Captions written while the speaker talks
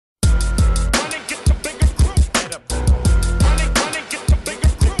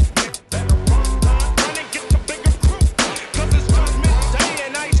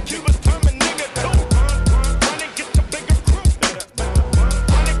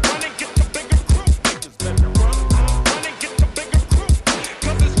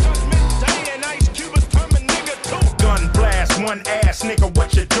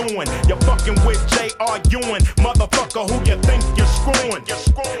fucking with J.R. Ewing, motherfucker, who you think you're screwing?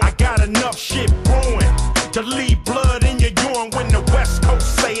 I got enough shit brewing to leave blood in your urine when the West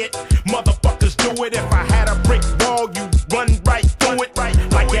Coast say it. Motherfuckers do it. If I had a brick wall, you run right through it.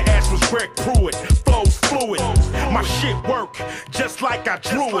 Like your ass was Greg Pruitt, flows fluid. My shit work just like I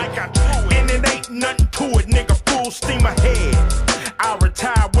drew it. And it ain't nothing to it, nigga, full steam ahead. I'll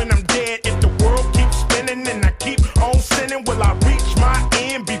retire when I'm dead. If the world keeps spinning and I keep on sinning, will I reach my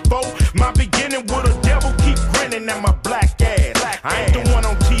end before my beginning? Will the devil keep grinning at my black ass? I ain't the one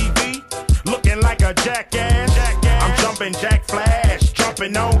on TV looking like a jackass. I'm jumping Jack Flash,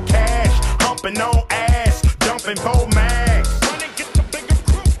 jumping on cash, humping on ass, dumping bow mags. Run and get the bigger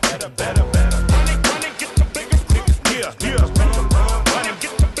crew. Better, better, better. Run and get the bigger crew. Yeah, yeah. Run and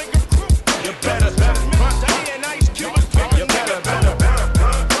get the bigger crew. You better, better. Run and Ice Cube. You better, better.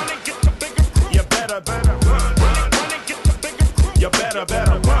 Run and get the bigger crew. You better, better. Run and get the bigger crew. You better,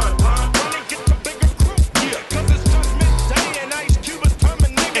 better. Run and get the bigger crew. Yeah. 'Cause it's Judgment Day and Ice Cube is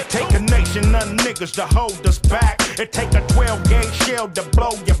coming, nigga. It take a nation of niggas to hold us back. It take a 12-gauge shell to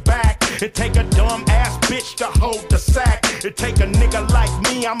blow your back. It take a dumb ass bitch to hold the sack. It take a nigga like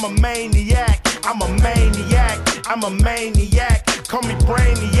me, I'm a maniac. I'm a maniac, I'm a maniac. Call me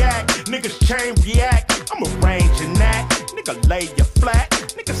brainiac, niggas chain react. I'm arranging that, nigga lay you flat.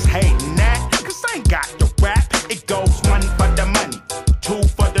 Niggas hating that, 'cause I ain't got the rap. It goes 1 for the money, 2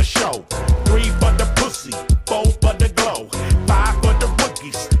 for the show, 3 for the pussy, 4 for the glow, 5 for the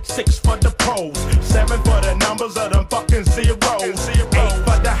rookies, 6 for the pros, 7 for the numbers of them fucking zeros, 8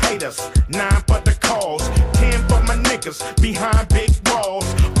 for the haters, 9 for the cause, 10 for my niggas behind big walls.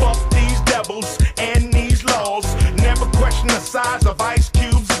 Fuck these devils and these laws. Never question the size of Ice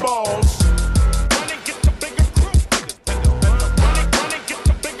Cube's balls. Run and get the bigger crew. Run and get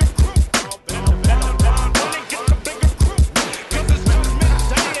the bigger crew. Run and get the bigger crew. 'Cause it's Judgment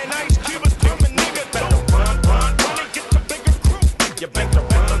Day and Ice Cube is coming, nigga. Run and get the bigger crew. You better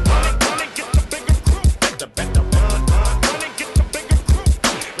run and get the bigger crew. Better run and get the bigger crew.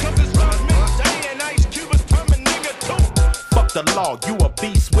 'Cause it's Judgment Day and Ice Cube is coming, nigga, too. Fuck the law, you a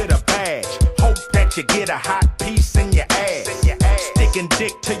beast with a badge. Hope that you get a hot piece in your ass. Sticking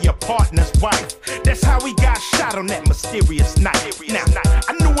dick to your partner's wife. That's how he got shot on that mysterious night. Now,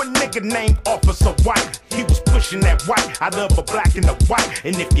 I knew a nigga named Officer White. He was pushing that white. I love a black and a white.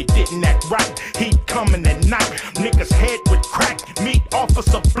 And if you didn't act right, he'd come in at night. Niggas head would crack. Meet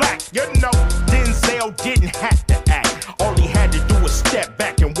Officer Black. You know, Denzel didn't have to act. All he had to do was step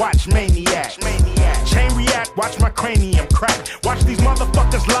back and watch Maniac. Chain react, watch my cranium crack. Watch these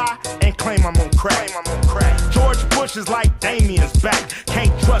motherfuckers lie and claim I'm on crack. George Bush is like Damien's back.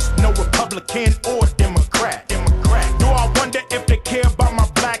 Can't trust no Republican or Democrat. Do I wonder if they care about my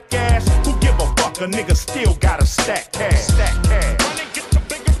black ass? Who give a fuck? A nigga still got a stack cash.